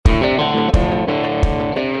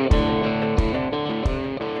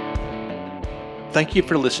Thank you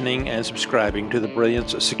for listening and subscribing to the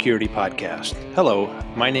Brilliance Security Podcast. Hello,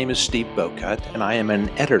 my name is Steve Bocut, and I am an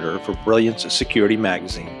editor for Brilliance Security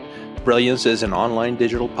Magazine. Brilliance is an online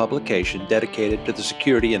digital publication dedicated to the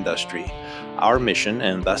security industry. Our mission,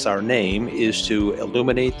 and thus our name, is to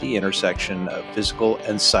illuminate the intersection of physical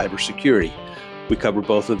and cybersecurity. We cover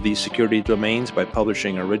both of these security domains by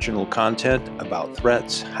publishing original content about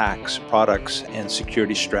threats, hacks, products, and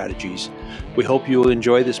security strategies. We hope you will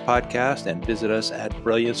enjoy this podcast and visit us at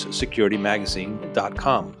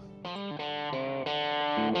brilliancesecuritymagazine.com.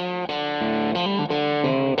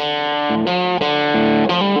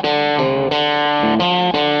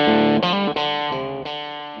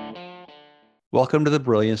 Welcome to the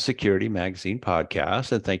Brilliance Security Magazine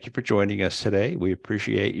podcast, and thank you for joining us today. We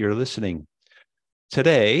appreciate your listening.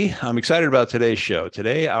 Today, I'm excited about today's show.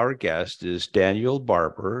 Today, our guest is Daniel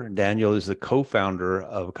Barber. Daniel is the co-founder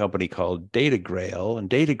of a company called DataGrail, and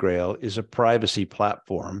DataGrail is a privacy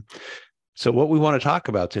platform. So what we want to talk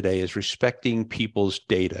about today is respecting people's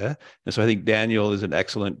data. And so I think Daniel is an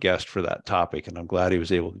excellent guest for that topic, and I'm glad he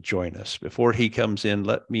was able to join us. Before he comes in,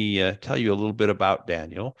 let me tell you a little bit about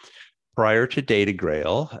Daniel. Prior to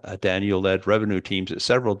DataGrail, Daniel led revenue teams at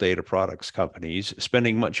several data products companies,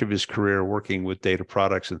 spending much of his career working with data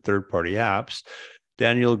products and third-party apps.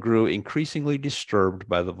 Daniel grew increasingly disturbed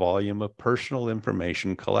by the volume of personal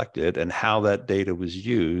information collected and how that data was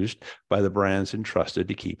used by the brands entrusted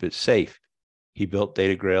to keep it safe. He built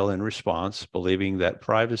DataGrail in response, believing that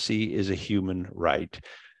privacy is a human right.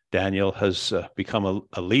 Daniel has become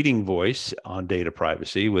a leading voice on data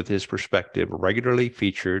privacy, with his perspective regularly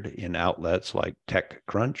featured in outlets like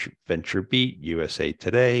TechCrunch, VentureBeat, USA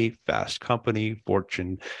Today, Fast Company,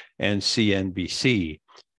 Fortune, and CNBC.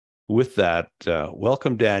 With that,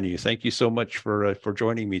 welcome, Daniel. Thank you so much for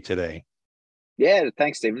joining me today. Yeah,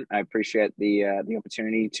 thanks, Stephen. I appreciate the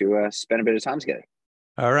opportunity to spend a bit of time together.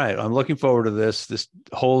 All right. I'm looking forward to this. This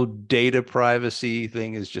whole data privacy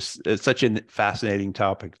thing is it's such a fascinating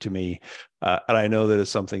topic to me. And I know that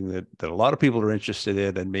it's something that a lot of people are interested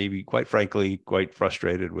in, and maybe, quite frankly, quite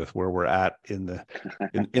frustrated with where we're at in the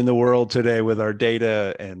world today with our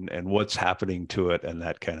data and what's happening to it and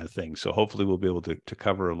that kind of thing. So hopefully we'll be able to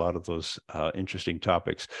cover a lot of those interesting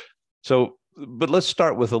topics. But let's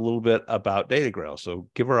start with a little bit about DataGrail. So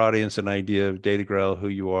give our audience an idea of DataGrail, who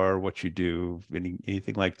you are, what you do,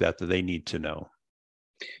 anything like that they need to know.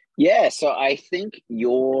 Yeah, so I think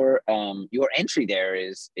your entry there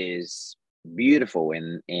is beautiful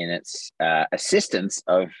in its assistance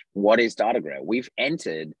of what is DataGrail. We've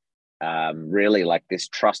entered really like this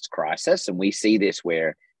trust crisis, and we see this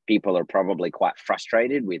where people are probably quite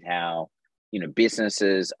frustrated with how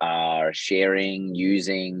businesses are sharing,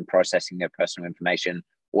 using, processing their personal information,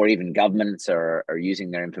 or even governments are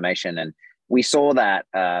using their information. And we saw that,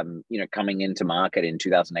 coming into market in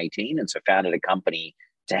 2018. And so founded a company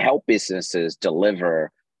to help businesses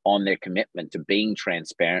deliver on their commitment to being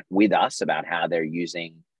transparent with us about how they're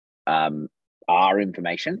using our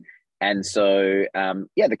information. And so,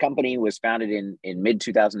 the company was founded in mid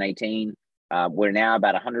 2018. We're now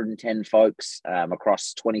about 110 folks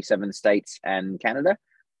across 27 states and Canada.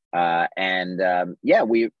 We're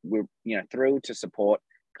thrilled to support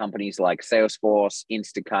companies like Salesforce,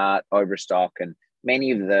 Instacart, Overstock, and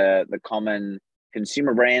many of the common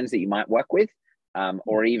consumer brands that you might work with,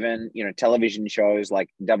 or even television shows like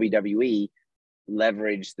WWE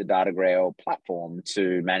leverage the DataGrail platform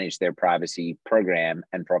to manage their privacy program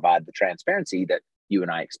and provide the transparency that you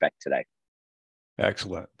and I expect today.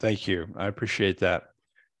 Excellent. Thank you. I appreciate that.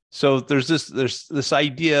 So there's this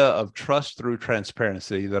idea of trust through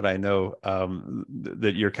transparency that I know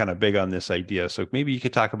that you're kind of big on this idea. So maybe you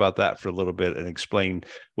could talk about that for a little bit and explain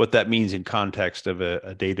what that means in context of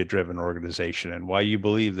a data-driven organization and why you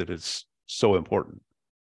believe that it's so important.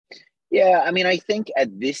 Yeah, I mean, I think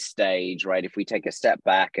at this stage, right, if we take a step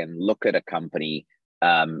back and look at a company,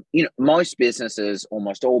 most businesses,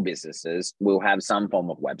 almost all businesses, will have some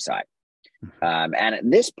form of website. And at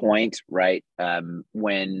this point, right,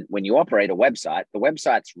 when you operate a website, the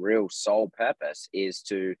website's real sole purpose is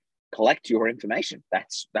to collect your information.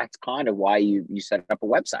 That's kind of why you set up a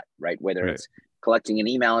website, right? Whether it's collecting an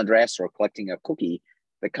email address or collecting a cookie,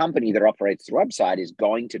 the company that operates the website is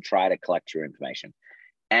going to try to collect your information.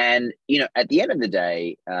 And at the end of the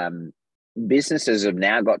day, businesses have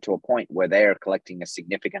now got to a point where they are collecting a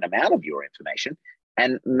significant amount of your information,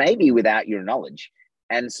 and maybe without your knowledge.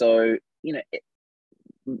 And so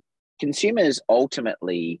consumers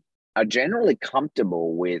ultimately are generally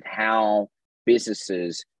comfortable with how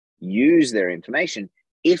businesses use their information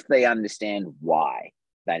if they understand why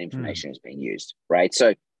that information is being used, right? So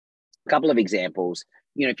a couple of examples.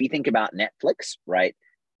 if you think about Netflix, right?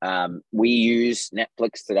 We use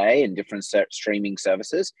Netflix today and different streaming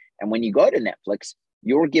services. And when you go to Netflix,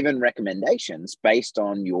 you're given recommendations based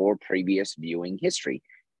on your previous viewing history.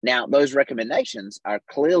 Now, those recommendations are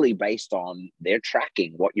clearly based on their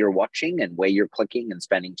tracking what you're watching and where you're clicking and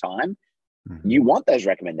spending time. You want those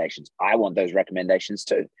recommendations. I want those recommendations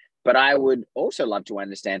too. But I would also love to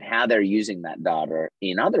understand how they're using that data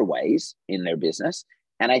in other ways in their business.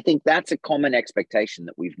 And I think that's a common expectation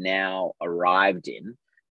that we've now arrived in,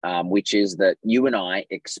 which is that you and I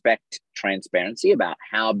expect transparency about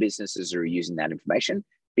how businesses are using that information,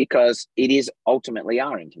 because it is ultimately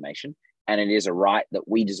our information, and it is a right that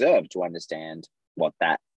we deserve to understand what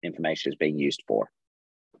that information is being used for.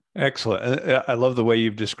 Excellent. I love the way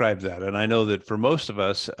you've described that. And I know that for most of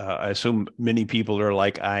us, I assume many people are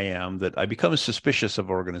like I am, that I become suspicious of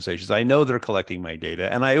organizations. I know they're collecting my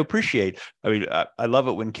data, and I appreciate, I love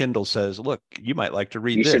it when Kindle says, look, you might like to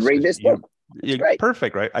read this. You should read this book. Right.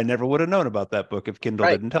 Perfect, right? I never would have known about that book if Kindle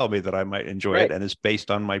Right. didn't tell me that I might enjoy Right. it, and it's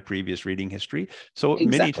based on my previous reading history. So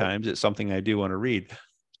Exactly. many times it's something I do want to read.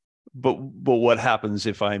 But what happens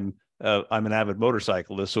if I'm an avid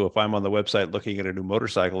motorcyclist? So if I'm on the website looking at a new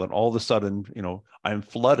motorcycle and all of a sudden, I'm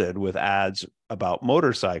flooded with ads about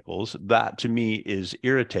motorcycles, that to me is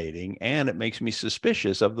irritating, and it makes me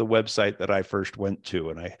suspicious of the website that I first went to.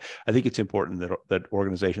 And I think it's important that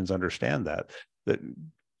organizations understand that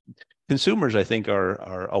consumers, I think,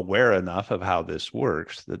 are aware enough of how this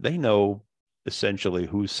works that they know essentially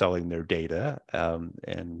who's selling their data,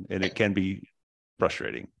 and it can be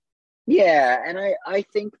frustrating. Yeah, and I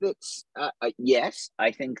think that's yes,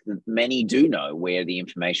 I think that many do know where the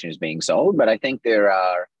information is being sold, but I think there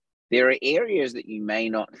are areas that you may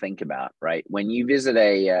not think about, right? When you visit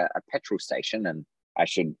a petrol station, and I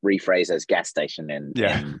should rephrase as gas station in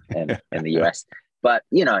the US, but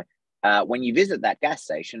when you visit that gas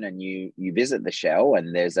station and you visit the Shell,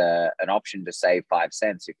 and there's an option to save 5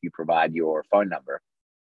 cents if you provide your phone number,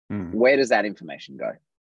 where does that information go,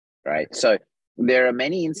 right? So there are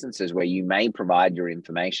many instances where you may provide your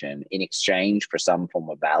information in exchange for some form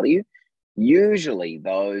of value. Usually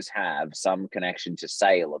those have some connection to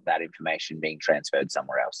sale of that information being transferred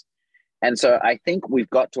somewhere else. And so I think we've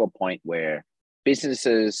got to a point where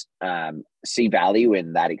businesses see value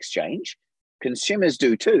in that exchange. Consumers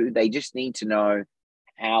do too. They just need to know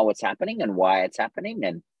how it's happening and why it's happening.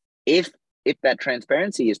 And if that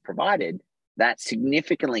transparency is provided, that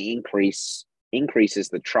significantly increases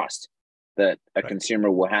the trust that a consumer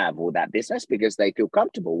will have with that business, because they feel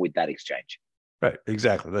comfortable with that exchange. Right.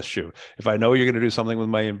 Exactly. That's true. If I know you're going to do something with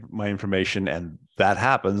my information and that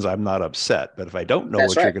happens, I'm not upset. But if I don't know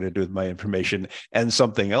you're going to do with my information and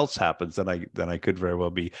something else happens, then I could very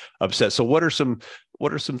well be upset. So what are some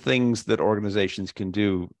things that organizations can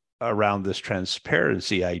do around this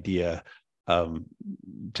transparency idea,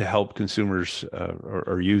 to help consumers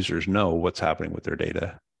or users know what's happening with their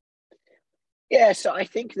data? Yeah, so I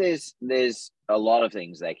think there's a lot of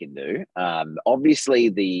things they can do. Obviously,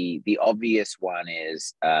 the obvious one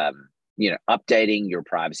is updating your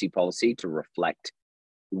privacy policy to reflect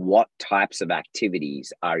what types of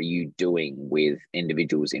activities are you doing with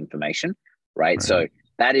individuals' information, right? So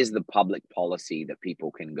that is the public policy that people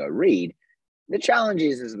can go read. The challenge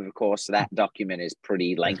is of course, that document is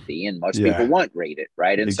pretty lengthy, and most people won't read it,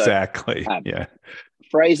 right? And exactly.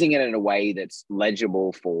 Phrasing it in a way that's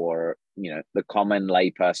legible for the common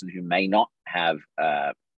lay person who may not have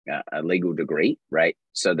a legal degree, right,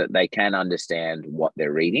 so that they can understand what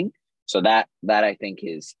they're reading. So that I think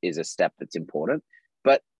is a step that's important.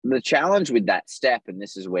 But the challenge with that step, and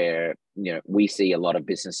this is where we see a lot of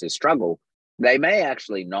businesses struggle, they may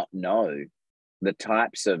actually not know the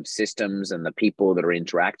types of systems and the people that are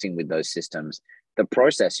interacting with those systems that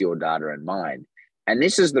process your data and mine. And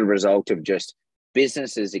this is the result of just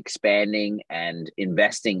businesses expanding and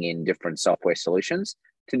investing in different software solutions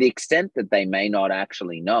to the extent that they may not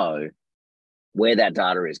actually know where that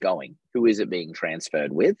data is going, who is it being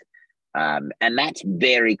transferred with. And that's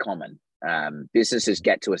very common. Businesses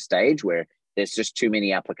get to a stage where there's just too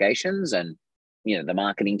many applications, and the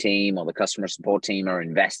marketing team or the customer support team are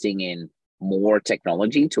investing in more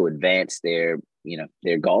technology to advance their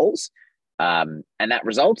goals. And that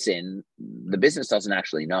results in the business doesn't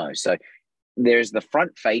actually know. So there's the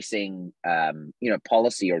front-facing,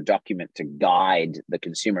 policy or document to guide the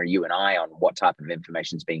consumer, you and I, on what type of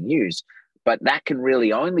information is being used. But that can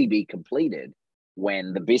really only be completed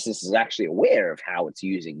when the business is actually aware of how it's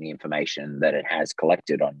using the information that it has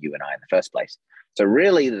collected on you and I in the first place. So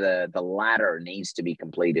really, the latter needs to be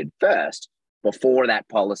completed first before that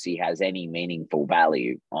policy has any meaningful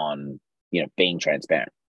value on being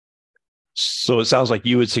transparent. So it sounds like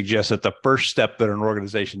you would suggest that the first step that an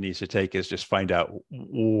organization needs to take is just find out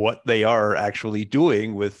what they are actually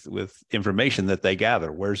doing with information that they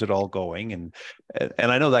gather. Where's it all going? And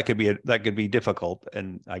I know that could be difficult.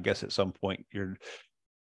 And I guess at some point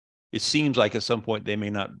it seems like at some point they may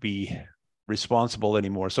not be responsible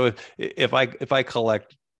anymore. So if I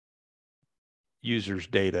collect users'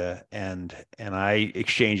 data and I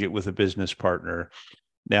exchange it with a business partner,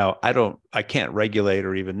 now I can't regulate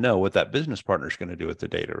or even know what that business partner is going to do with the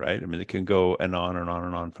data, right? I mean, it can go and on and on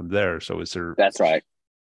and on from there. So is there? That's right.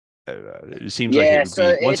 It seems like it Yeah. would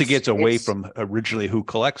So be, once it gets away it's from originally who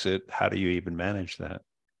collects it, how do you even manage that?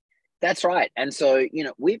 That's right. And so,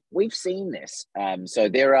 we've seen this. So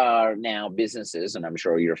there are now businesses, and I'm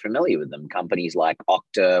sure you're familiar with them, companies like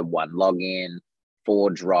Okta, OneLogin,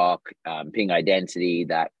 ForgeRock, Ping Identity,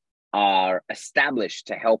 that are established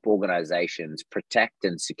to help organizations protect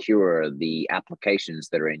and secure the applications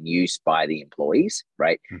that are in use by the employees,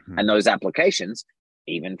 right? Mm-hmm. And those applications,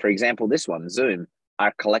 even for example, this one, Zoom,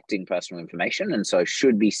 are collecting personal information and so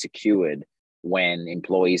should be secured when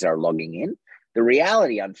employees are logging in. The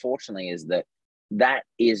reality, unfortunately, is that that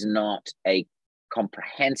is not a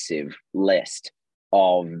comprehensive list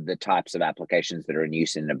of the types of applications that are in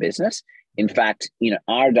use in a business. In fact,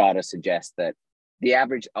 our data suggests that the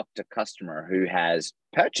average Okta customer who has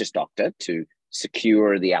purchased Okta to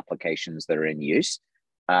secure the applications that are in use,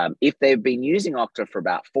 if they've been using Okta for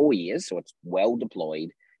about 4 years, so it's well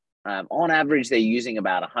deployed, on average, they're using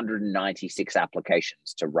about 196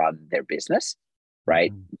 applications to run their business.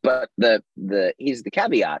 Right. Mm-hmm. But here's the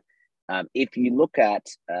caveat. If you look at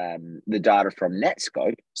the data from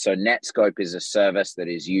Netscope, so Netscope is a service that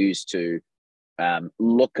is used to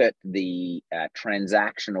look at the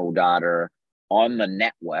transactional data on the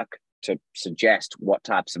network to suggest what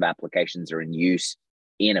types of applications are in use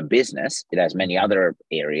in a business. It has many other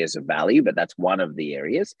areas of value, but that's one of the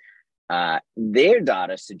areas. Their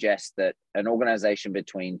data suggests that an organization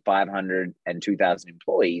between 500 and 2,000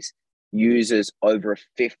 employees uses over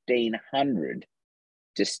 1,500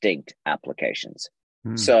 distinct applications.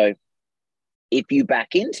 So if you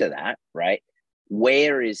back into that, right,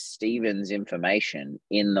 where is Stephen's information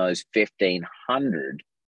in those 1,500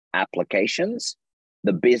 applications?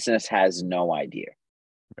 The business has no idea.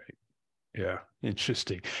 Right. Yeah.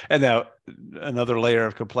 Interesting. And now another layer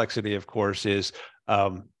of complexity, of course, is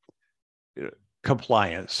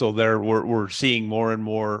compliance. So we're seeing more and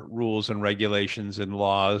more rules and regulations and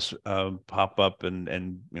laws pop up,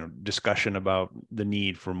 and discussion about the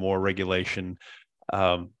need for more regulation.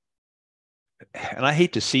 And I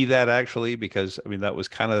hate to see that, actually, because I mean that was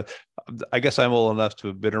kind of, I guess I'm old enough to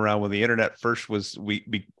have been around when the internet first was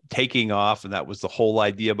taking off, and that was the whole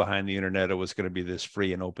idea behind the internet. It was going to be this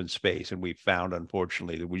free and open space, and we found,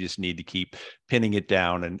 unfortunately, that we just need to keep pinning it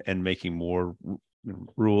down and making more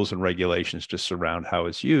rules and regulations to surround how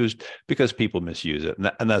it's used, because people misuse it,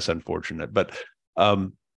 and that's unfortunate. But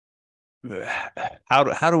how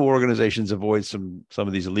do organizations avoid some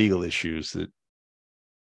of these legal issues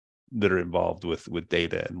that are involved with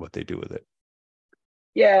data and what they do with it?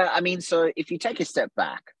 Yeah, I mean, so if you take a step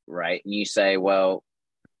back, right, and you say, well,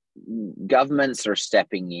 governments are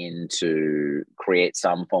stepping in to create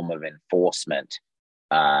some form of enforcement,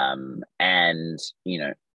 and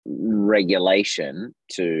regulation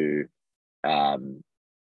to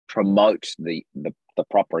promote the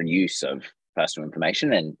proper use of personal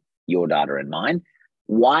information and your data and mine.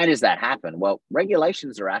 Why does that happen? Well,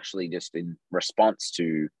 regulations are actually just in response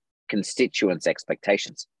to constituents'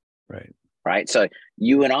 expectations. Right. So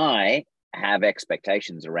you and I have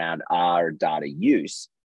expectations around our data use,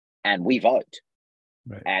 and we vote.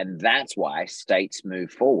 Right. And that's why states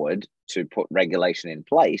move forward to put regulation in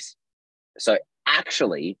place. So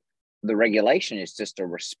actually, the regulation is just a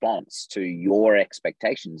response to your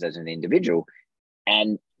expectations as an individual.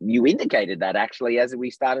 And you indicated that, actually, as we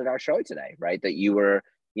started our show today, right? That you were,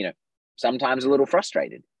 sometimes a little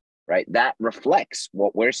frustrated, right? That reflects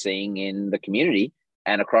what we're seeing in the community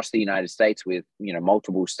and across the United States, with,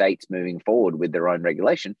 multiple states moving forward with their own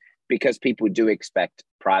regulation, because people do expect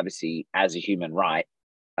privacy as a human right.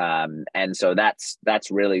 And so that's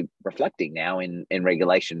really reflecting now in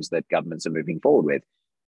regulations that governments are moving forward with.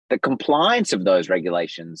 The compliance of those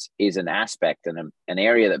regulations is an aspect and an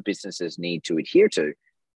area that businesses need to adhere to.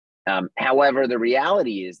 However, the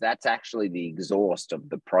reality is that's actually the exhaust of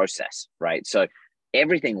the process, right? So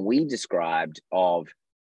everything we described of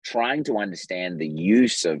trying to understand the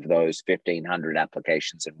use of those 1,500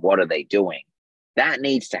 applications and what are they doing, that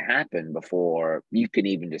needs to happen before you can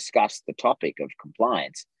even discuss the topic of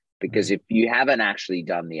compliance. Because if you haven't actually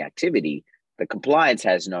done the activity, the compliance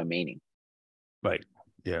has no meaning. Right.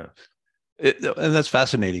 Yeah. And that's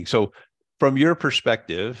fascinating. So from your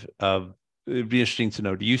perspective, it'd be interesting to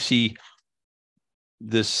know, do you see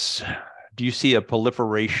a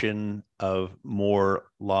proliferation of more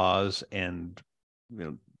laws and,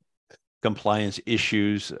 compliance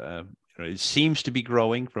issues? It seems to be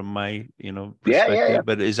growing from my, perspective,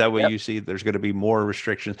 but is that what you see? There's going to be more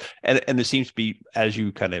restrictions, and it seems to be, as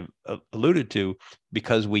you kind of alluded to,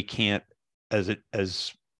 because we can't,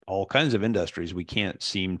 as all kinds of industries, we can't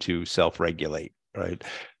seem to self-regulate, right?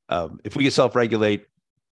 If we could self-regulate,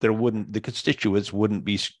 the constituents wouldn't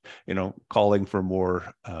be, calling for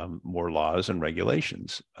more laws and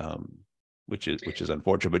regulations, which is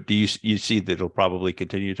unfortunate. But do you see that it'll probably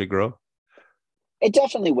continue to grow? It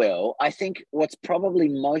definitely will. I think what's probably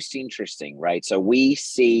most interesting, right? So we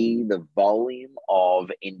see the volume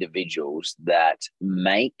of individuals that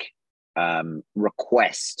make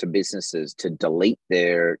requests to businesses to delete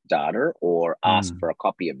their data or ask for a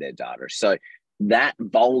copy of their data. So that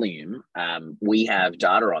volume, we have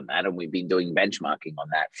data on that, and we've been doing benchmarking on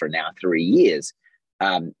that for now 3 years.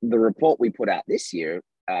 The report we put out this year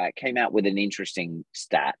came out with an interesting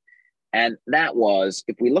stat. And that was,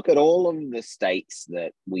 if we look at all of the states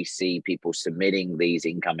that we see people submitting these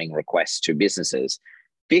incoming requests to businesses,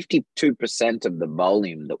 52% of the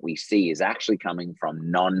volume that we see is actually coming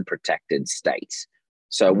from non-protected states.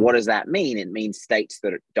 So what does that mean? It means states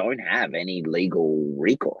that don't have any legal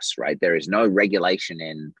recourse, right? There is no regulation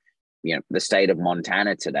in, the state of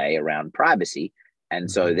Montana today around privacy.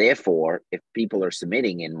 And so therefore, if people are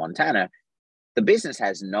submitting in Montana, the business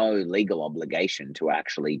has no legal obligation to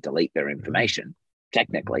actually delete their information,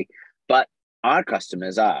 technically, but our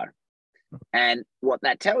customers are. And what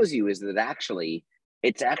that tells you is that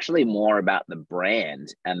it's actually more about the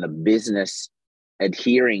brand and the business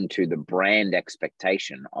adhering to the brand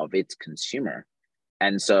expectation of its consumer.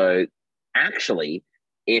 And so actually,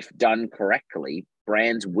 if done correctly,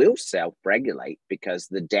 brands will self-regulate, because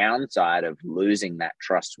the downside of losing that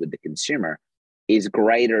trust with the consumer is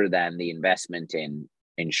greater than the investment in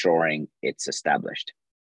ensuring it's established.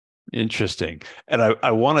 Interesting. And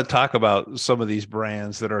I want to talk about some of these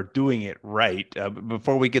brands that are doing it right.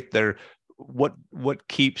 Before we get there, what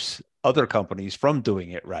keeps other companies from doing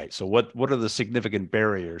it right? So what are the significant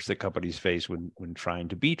barriers that companies face when trying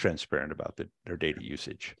to be transparent about their data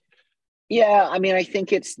usage? Yeah, I mean, I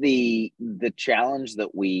think it's the challenge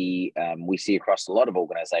that we see across a lot of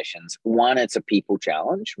organizations. One, it's a people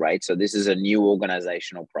challenge, right? So this is a new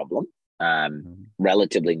organizational problem,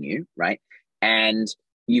 relatively new, right? And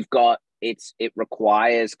you've got it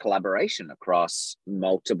requires collaboration across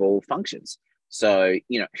multiple functions. So,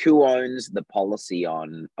 who owns the policy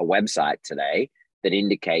on a website today that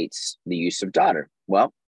indicates the use of data?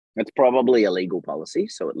 Well, it's probably a legal policy,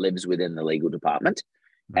 so it lives within the legal department.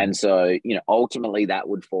 And so, ultimately that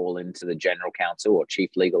would fall into the general counsel or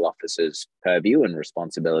chief legal officer's purview and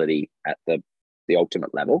responsibility at the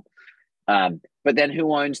ultimate level. But then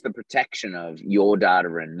who owns the protection of your data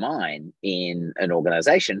and mine in an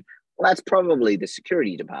organization? Well, that's probably the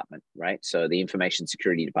security department, right? So the information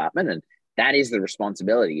security department, and that is the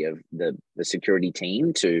responsibility of the security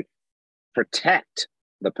team to protect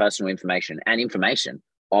the personal information and information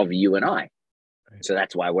of you and I. Right. So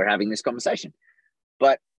that's why we're having this conversation.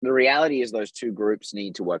 But the reality is those two groups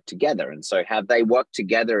need to work together. And so have they worked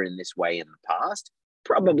together in this way in the past?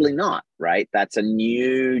 Probably not, right? That's a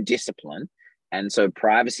new discipline. And so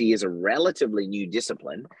privacy is a relatively new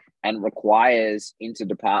discipline and requires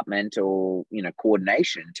interdepartmental,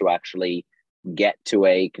 coordination to actually get to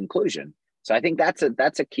a conclusion. So I think that's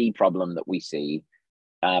a key problem that we see.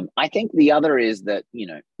 I think the other is that,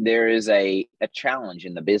 there is a challenge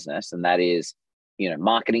in the business, and that is,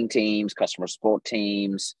 marketing teams, customer support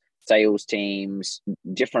teams, sales teams,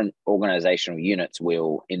 different organizational units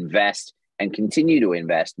will invest and continue to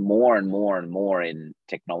invest more and more and more in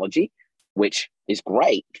technology, which is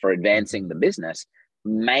great for advancing the business,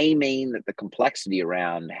 may mean that the complexity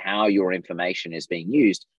around how your information is being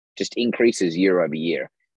used just increases year over year.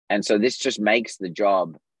 And so this just makes the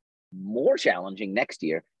job more challenging next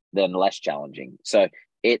year than less challenging. So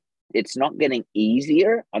it's not getting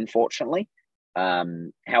easier, unfortunately.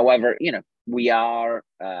 However, we are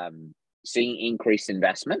seeing increased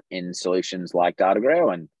investment in solutions like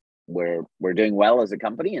DataGrow, and we're doing well as a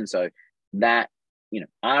company. And so that,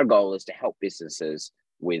 our goal is to help businesses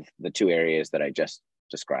with the two areas that I just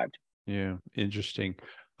described. Yeah, interesting.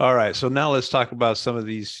 All right. So now let's talk about some of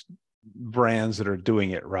these brands that are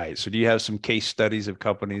doing it right. So do you have some case studies of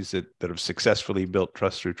companies that have successfully built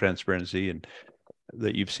trust through transparency and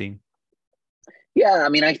that you've seen? Yeah, I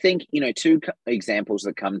mean, I think, two examples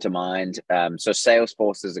that come to mind. So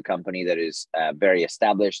Salesforce is a company that is very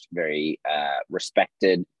established, very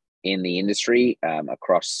respected in the industry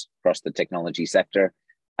across the technology sector.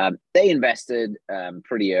 They invested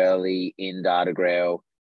pretty early in DataGrail,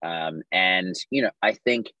 and I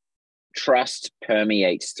think trust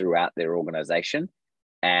permeates throughout their organization,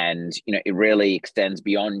 and it really extends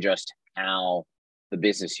beyond just how the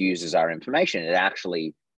business uses our information. It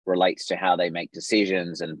actually relates to how they make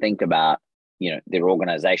decisions and think about their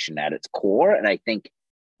organization at its core. And I think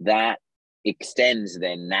that extends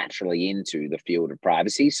then naturally into the field of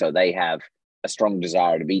privacy. So they have a strong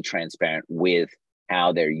desire to be transparent with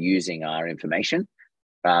how they're using our information.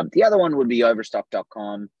 The other one would be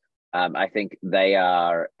Overstock.com. I think they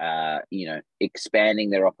are, expanding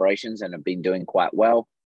their operations and have been doing quite well.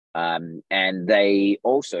 And they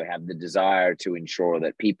also have the desire to ensure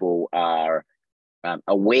that people are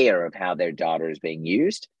aware of how their data is being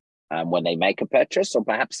used when they make a purchase, or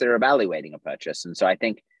perhaps they're evaluating a purchase. And so I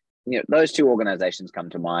think those two organizations come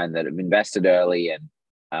to mind that have invested early, and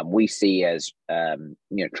we see as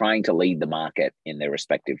trying to lead the market in their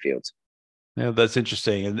respective fields. Yeah, that's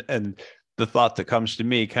interesting. And the thought that comes to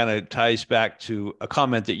me kind of ties back to a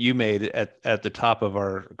comment that you made at the top of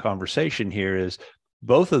our conversation here is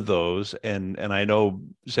both of those, and I know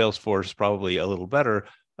Salesforce probably a little better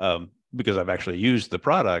because I've actually used the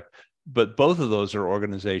product, but both of those are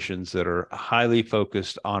organizations that are highly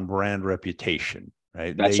focused on brand reputation,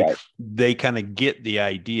 right? That's right. They kind of get the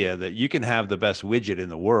idea that you can have the best widget in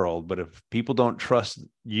the world, but if people don't trust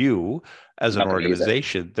you as an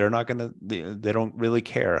organization, they're not going to, they don't really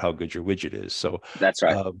care how good your widget is. So that's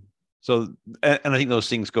right. And I think those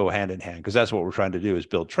things go hand in hand, because that's what we're trying to do, is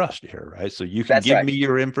build trust here, right? So you can give me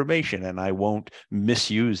your information and I won't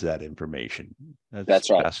misuse that information. That's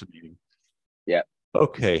right. Fascinating. Yeah.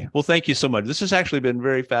 Okay. Well, thank you so much. This has actually been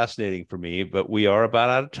very fascinating for me, but we are about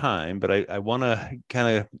out of time. But I want to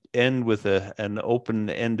kind of end with an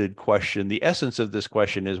open-ended question. The essence of this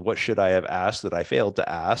question is, what should I have asked that I failed to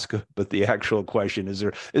ask? But the actual question is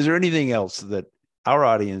there anything else that our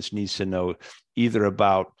audience needs to know, either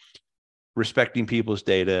about respecting people's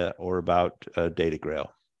data or about DataGrail?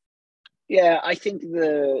 Yeah, I think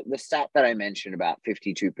the stat that I mentioned, about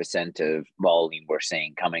 52% of volume we're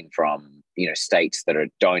seeing coming from states that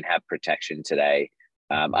don't have protection today.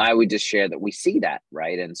 I would just share that we see that,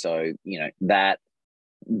 right? And so that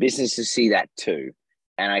businesses see that too.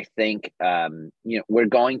 And I think we're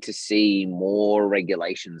going to see more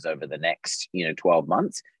regulations over the next 12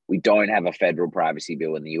 months. We don't have a federal privacy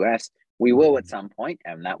bill in the US. We will at some point,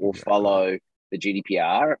 and that will follow the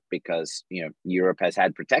GDPR, because Europe has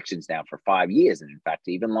had protections now for 5 years, and in fact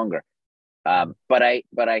even longer. But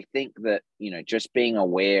I think that just being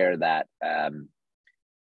aware that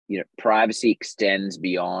privacy extends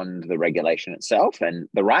beyond the regulation itself, and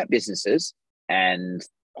the right businesses, and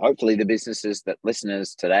hopefully the businesses that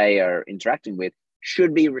listeners today are interacting with,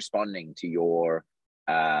 should be responding to your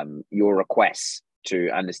requests to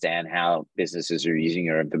understand how businesses are using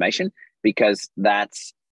your information, because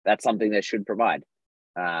that's something they should provide.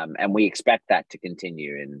 And we expect that to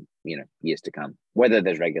continue in years to come, whether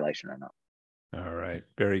there's regulation or not. All right.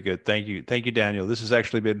 Very good. Thank you. Thank you, Daniel. This has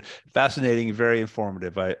actually been fascinating and very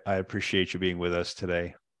informative. I appreciate you being with us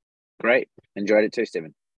today. Great. Enjoyed it too,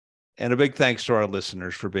 Stephen. And a big thanks to our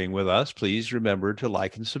listeners for being with us. Please remember to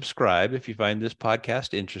like and subscribe if you find this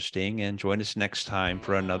podcast interesting, and join us next time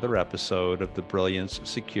for another episode of the Brilliance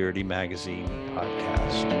Security Magazine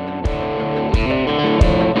podcast.